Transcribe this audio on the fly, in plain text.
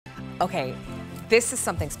Okay, this is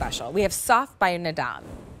something special. We have Soft by NAADAM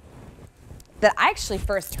that I actually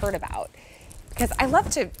first heard about because I love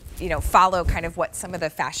to, you know, follow kind of what some of the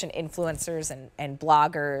fashion influencers and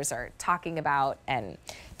bloggers are talking about. And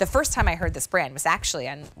the first time I heard this brand was actually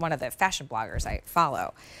on one of the fashion bloggers I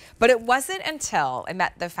follow. But it wasn't until I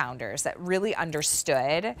met the founders that really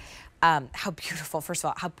understood how beautiful, first of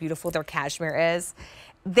all, how beautiful their cashmere is.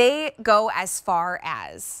 They go as far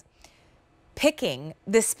as picking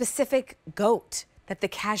the specific goat that the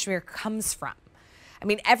cashmere comes from. I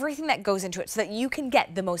mean, everything that goes into it so that you can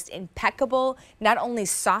get the most impeccable, not only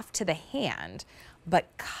soft to the hand, but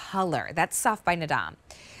color. That's Soft by NAADAM.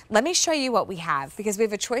 Let me show you what we have because we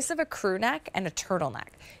have a choice of a crew neck and a turtleneck.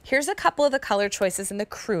 Here's a couple of the color choices in the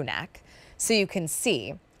crew neck so you can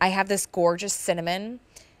see. I have this gorgeous cinnamon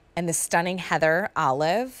and the stunning heather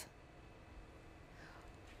olive.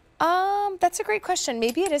 That's a great question.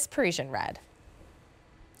 Maybe it is Parisian red.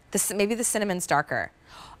 Maybe the cinnamon's darker.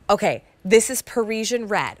 Okay, this is Parisian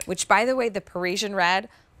red, which by the way, the Parisian red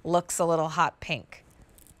looks a little hot pink.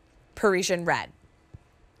 Parisian red.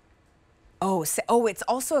 Oh, it's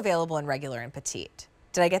also available in regular and petite.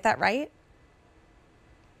 Did I get that right?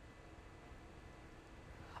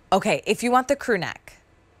 Okay, if you want the crew neck,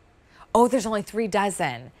 oh, there's only 3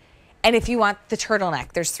 dozen. And if you want the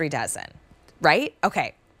turtleneck, there's 3 dozen, right?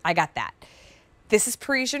 Okay, I got that. This is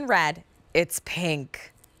Parisian red. It's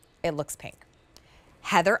pink. It looks pink.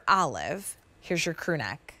 Heather olive. Here's your crew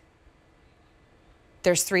neck.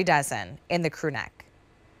 There's 3 dozen in the crew neck.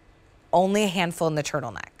 Only a handful in the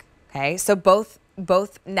turtleneck. Okay, so both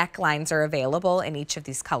necklines are available in each of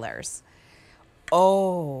these colors.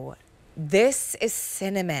 Oh, this is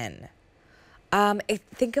cinnamon.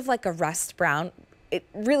 Think of like a rust brown. It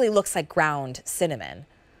really looks like ground cinnamon,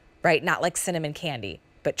 right? Not like cinnamon candy,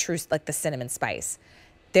 but true like the cinnamon spice.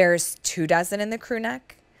 There's 2 dozen in the crew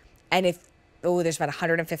neck. And there's about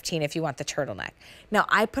 115 if you want the turtleneck. Now,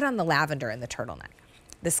 I put on the lavender in the turtleneck.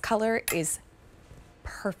 This color is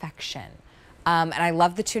perfection. And I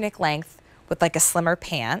love the tunic length with like a slimmer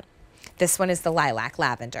pant. This one is the lilac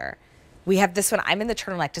lavender. We have this one. I'm in the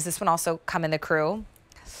turtleneck. Does this one also come in the crew?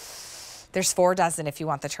 There's 4 dozen if you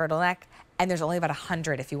want the turtleneck. And there's only about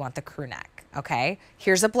 100 if you want the crew neck, okay?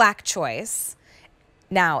 Here's a black choice.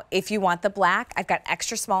 Now, if you want the black, I've got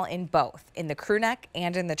extra small in both, in the crew neck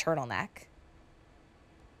and in the turtleneck.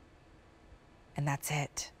 And that's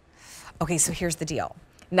it. Okay, so here's the deal.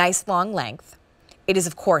 Nice long length. It is,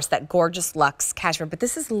 of course, that gorgeous luxe cashmere, but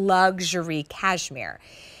this is luxury cashmere.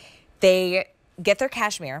 They get their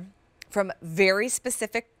cashmere from very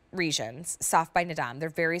specific regions, Soft by NAADAM. They're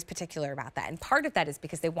very particular about that. And part of that is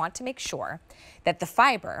because they want to make sure that the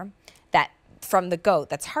fiber that from the goat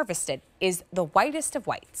that's harvested is the whitest of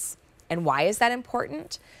whites. And why is that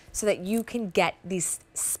important? So that you can get these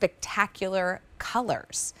spectacular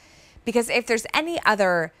colors. Because if there's any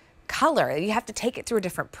other color, you have to take it through a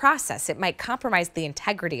different process. It might compromise the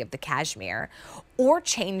integrity of the cashmere or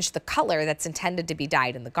change the color that's intended to be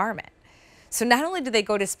dyed in the garment. So not only do they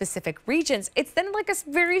go to specific regions, it's then like a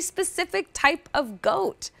very specific type of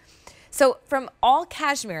goat. So from all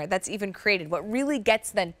cashmere that's even created, what really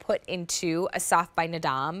gets then put into a Soft by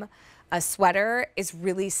NAADAM, a sweater, is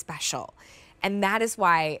really special. And that is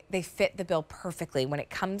why they fit the bill perfectly when it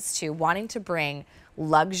comes to wanting to bring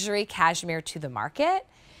luxury cashmere to the market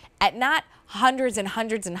at not hundreds and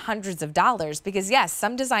hundreds and hundreds of dollars, because yes,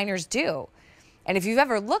 some designers do. And if you've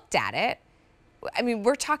ever looked at it, I mean,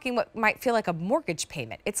 we're talking what might feel like a mortgage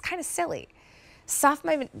payment. It's kind of silly. Soft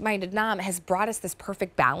by NAADAM has brought us this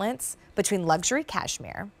perfect balance between luxury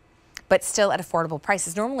cashmere, but still at affordable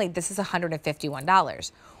prices. Normally, this is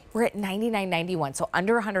 $151. We're at $99.91, so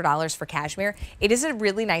under $100 for cashmere. It is a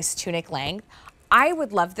really nice tunic length. I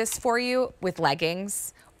would love this for you with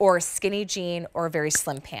leggings or a skinny jean or a very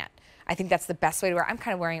slim pant. I think that's the best way to wear it. I'm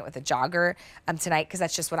kind of wearing it with a jogger tonight because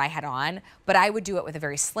that's just what I had on. But I would do it with a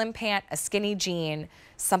very slim pant, a skinny jean,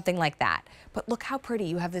 something like that. But look how pretty.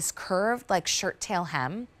 You have this curved like shirt tail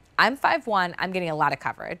hem. I'm 5'1". I'm getting a lot of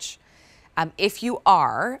coverage. If you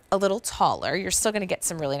are a little taller, you're still going to get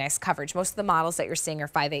some really nice coverage. Most of the models that you're seeing are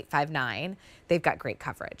 5'8", 5'9". They've got great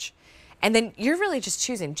coverage. And then you're really just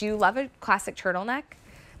choosing. Do you love a classic turtleneck?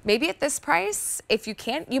 Maybe at this price, if you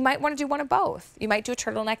can't, you might want to do one of both. You might do a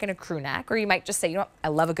turtleneck and a crew neck, or you might just say, you know what, I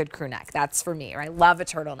love a good crew neck. That's for me, or I love a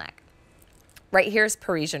turtleneck. Right here's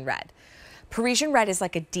Parisian red. Parisian red is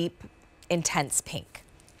like a deep, intense pink.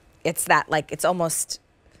 It's that like, it's almost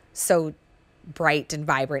so bright and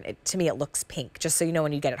vibrant. To me, it looks pink. Just so you know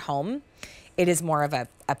when you get it home, it is more of a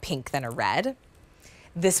pink than a red.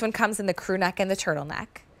 This one comes in the crew neck and the turtleneck.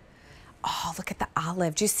 Oh, look at the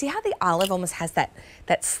olive. Do you see how the olive almost has that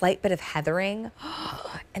slight bit of heathering?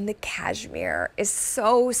 And the cashmere is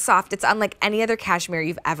so soft. It's unlike any other cashmere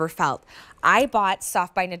you've ever felt. I bought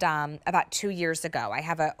Soft by NAADAM about 2 years ago. I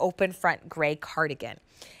have an open front gray cardigan,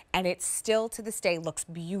 and it still to this day looks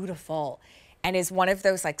beautiful and is one of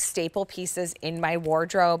those like staple pieces in my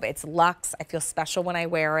wardrobe. It's luxe. I feel special when I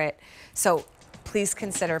wear it. So please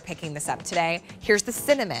consider picking this up today. Here's the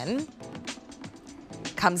cinnamon.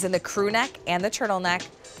 Comes in the crew neck and the turtleneck.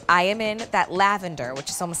 I am in that lavender,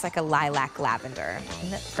 which is almost like a lilac lavender.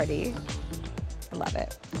 Isn't it pretty? I love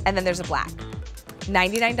it. And then there's a black.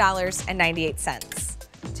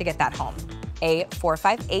 $99.98 to get that home.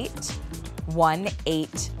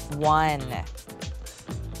 A458181.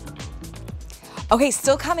 Okay,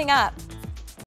 still coming up.